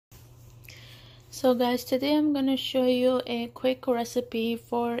So guys, today I'm gonna show you a quick recipe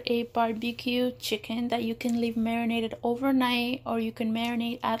for a barbecue chicken that you can leave marinated overnight, or you can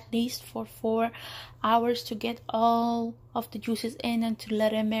marinate at least for 4 hours to get all of the juices in and to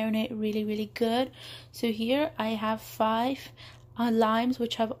let it marinate really good. So here I have 5 limes,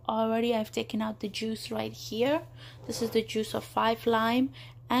 which I've taken out the juice right here. This is the juice of 5 lime,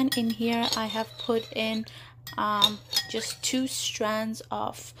 and in here I have put in just 2 strands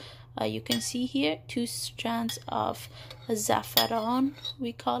of you can see here 2 strands of zafaran,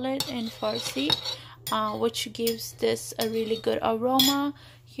 we call it in Farsi, which gives this a really good aroma.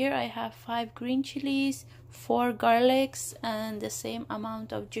 Here I have 5 green chilies, 4 garlics, and the same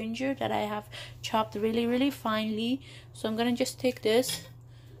amount of ginger that I have chopped really finely. So I'm gonna just take this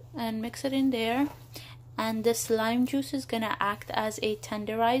and mix it in there, and this lime juice is gonna act as a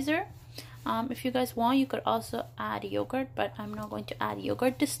tenderizer. If you guys want, you could also add yogurt, but I'm not going to add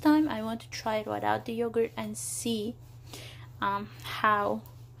yogurt this time. I want to try it without the yogurt and see how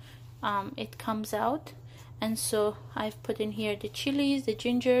it comes out. And so I've put in here the chilies, the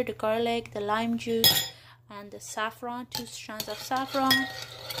ginger, the garlic, the lime juice, and the saffron, 2 strands of saffron.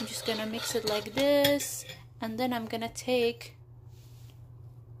 I'm just gonna mix it like this, and then I'm gonna take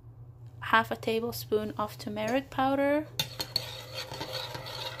half a tablespoon of turmeric powder.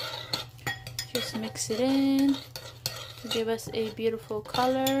 Just mix it in to give us a beautiful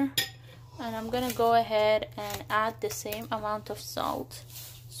color, and I'm gonna go ahead and add the same amount of salt,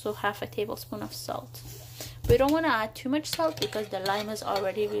 so half a tablespoon of salt. We don't want to add too much salt because the lime is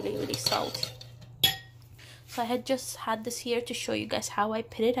already really salty. So I had just had this here to show you guys how I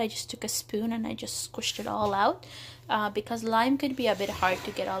put it. I just took a spoon and I just squished it all out because lime could be a bit hard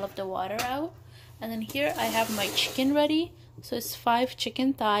to get all of the water out. And then here I have my chicken ready. So it's 5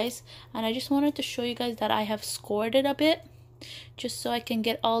 chicken thighs, and I just wanted to show you guys that I have scored it a bit just so I can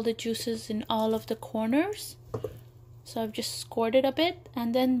get all the juices in all of the corners. So I've just scored it a bit,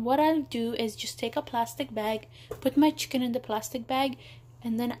 and then what I'll do is just take a plastic bag, put my chicken in the plastic bag,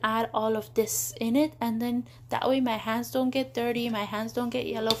 and then add all of this in it, and then that way my hands don't get dirty, my hands don't get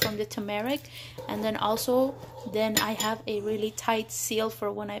yellow from the turmeric, and then also then I have a really tight seal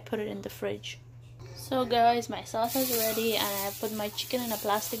for when I put it in the fridge. So guys, my sauce is ready, and I put my chicken in a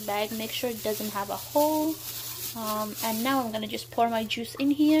plastic bag. Make sure it doesn't have a hole. And now I'm gonna just pour my juice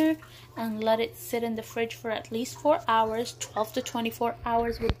in here and let it sit in the fridge for at least 4 hours. 12 to 24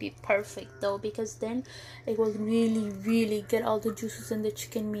 hours would be perfect though, because then it will really get all the juices in the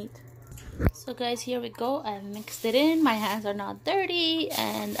chicken meat. So guys, here we go. I've mixed it in. My hands are not dirty,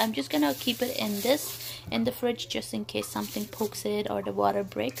 and I'm just gonna keep it in the fridge just in case something pokes it or the water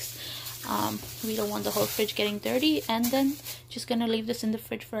breaks. We don't want the whole fridge getting dirty, and then just gonna leave this in the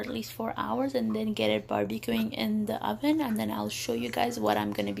fridge for at least 4 hours and then get it barbecuing in the oven, and then I'll show you guys what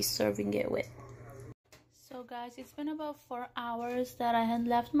I'm gonna be serving it with. So guys, it's been about 4 hours that I had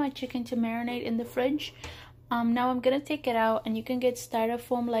left my chicken to marinate in the fridge. Now I'm gonna take it out, and you can get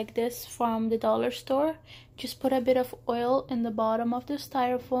styrofoam like this from the dollar store. Just put a bit of oil in the bottom of the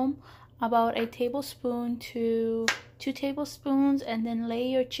styrofoam, about a tablespoon to 2 tablespoons, and then lay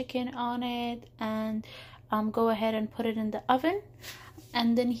your chicken on it and go ahead and put it in the oven.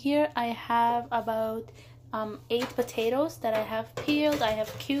 And then here I have about 8 potatoes that I have peeled, I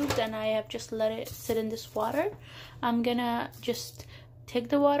have cubed, and I have just let it sit in this water. I'm gonna just take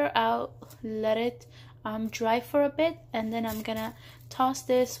the water out, let it dry for a bit, and then I'm gonna toss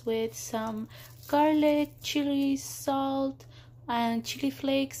this with some garlic, chilies, salt, and chili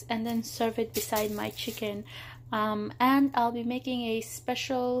flakes, and then serve it beside my chicken. And I'll be making a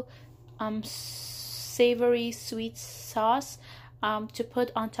special savory sweet sauce to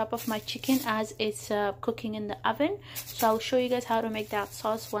put on top of my chicken as it's cooking in the oven. So I'll show you guys how to make that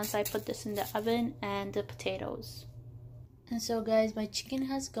sauce once I put this in the oven and the potatoes. And so guys, my chicken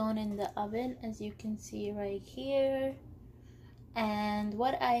has gone in the oven, as you can see right here. And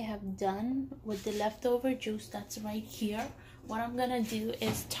what I have done with the leftover juice that's right here, what I'm gonna do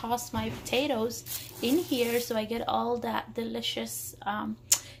is toss my potatoes in here so I get all that delicious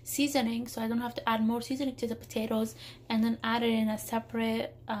seasoning, so I don't have to add more seasoning to the potatoes, and then add it in a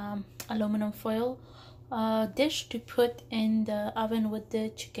separate aluminum foil dish to put in the oven with the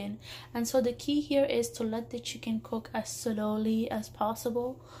chicken. And so the key here is to let the chicken cook as slowly as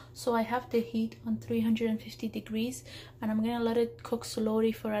possible. So I have the heat on 350 degrees, and I'm gonna let it cook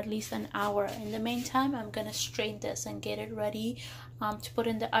slowly for at least an hour. In the meantime, I'm gonna strain this and get it ready to put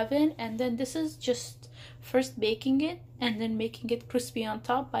in the oven. And then this is just first baking it and then making it crispy on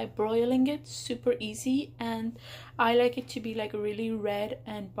top by broiling it. Super easy, and I like it to be like really red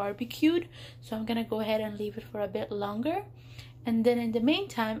and barbecued, so I'm gonna go ahead and leave it for a bit longer. And then in the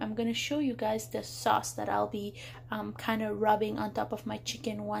meantime, I'm gonna show you guys the sauce that I'll be kind of rubbing on top of my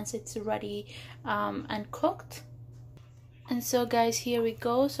chicken once it's ready and cooked. And so guys, here we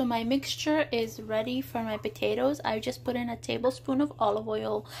go. So my mixture is ready for my potatoes. I just put in a tablespoon of olive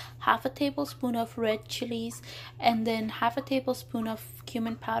oil, half a tablespoon of red chilies, and then half a tablespoon of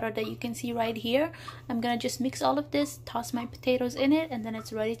cumin powder that you can see right here. I'm gonna just mix all of this, toss my potatoes in it, and then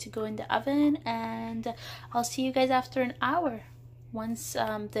it's ready to go in the oven. And I'll see you guys after an hour. Once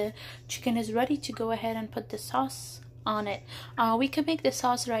the chicken is ready to go ahead and put the sauce on it. We can make the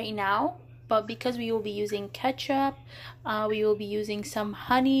sauce right now, but because we will be using ketchup, we will be using some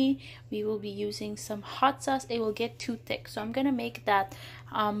honey, we will be using some hot sauce, it will get too thick. So I'm gonna make that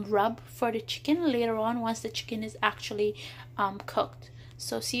rub for the chicken later on once the chicken is actually cooked.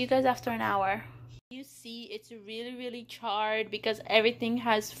 So see you guys after an hour. You see it's really charred because everything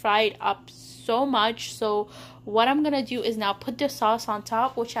has fried up so much. So what I'm gonna do is now put the sauce on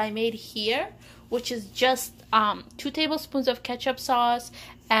top, which I made here, which is just 2 tablespoons of ketchup sauce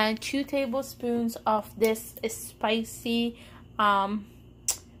and 2 tablespoons of this spicy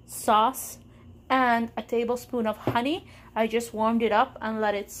sauce and a tablespoon of honey. I just warmed it up and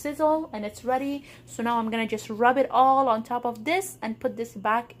let it sizzle and it's ready. So now I'm gonna just rub it all on top of this and put this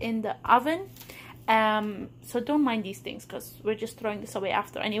back in the oven. So don't mind these things because we're just throwing this away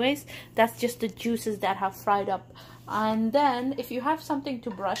after anyways. That's just the juices that have fried up. And then if you have something to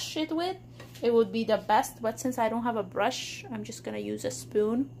brush it with, it would be the best, but since I don't have a brush, I'm just gonna use a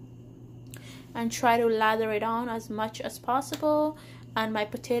spoon and try to lather it on as much as possible. And my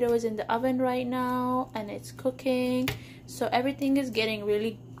potato is in the oven right now and it's cooking, so everything is getting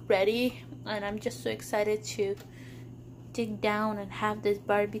really ready, and I'm just so excited to dig down and have this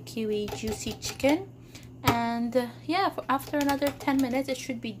barbecue-y juicy chicken. And yeah, after another 10 minutes it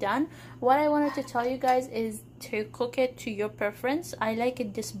should be done. What I wanted to tell you guys is to cook it to your preference. I like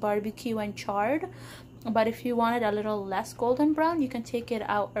it this barbecue and charred, but if you want it a little less golden brown, you can take it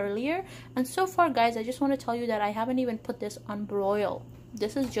out earlier. And so far guys, I just want to tell you that I haven't even put this on broil.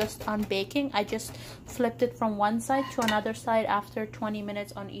 This is just on baking. I just flipped it from one side to another side after 20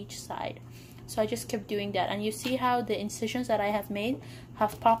 minutes on each side. So I just kept doing that, and you see how the incisions that I have made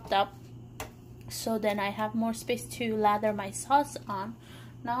have popped up. So then I have more space to lather my sauce on.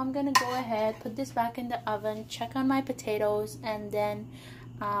 Now I'm gonna go ahead, put this back in the oven, check on my potatoes, and then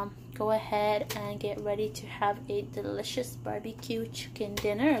go ahead and get ready to have a delicious barbecue chicken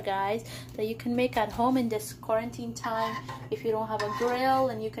dinner, guys, that you can make at home in this quarantine time. If you don't have a grill,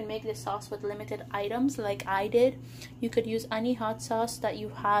 and you can make this sauce with limited items like I did. You could use any hot sauce that you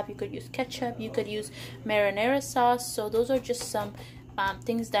have. You could use ketchup, you could use marinara sauce. So those are just some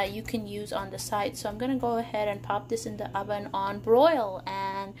things that you can use on the side. So I'm gonna go ahead and pop this in the oven on broil,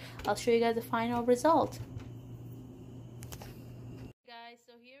 and I'll show you guys the final result. Guys,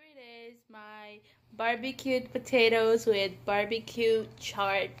 so here it is, my barbecued potatoes with barbecue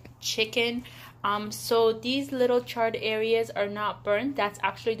charred chicken. So these little charred areas are not burnt. That's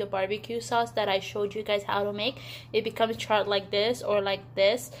actually the barbecue sauce that I showed you guys how to make. It becomes charred like this or like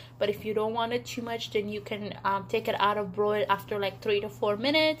this, but if you don't want it too much, then you can take it out of broil after like 3 to 4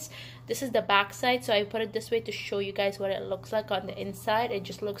 minutes. This is the back side, so I put it this way to show you guys what it looks like on the inside. It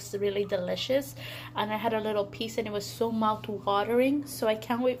just looks really delicious, and I had a little piece and it was so mouth-watering. So I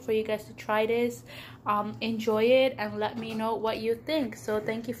can't wait for you guys to try this. Enjoy it and let me know what you think. So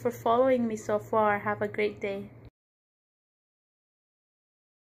thank you for following me so far. Have a great day.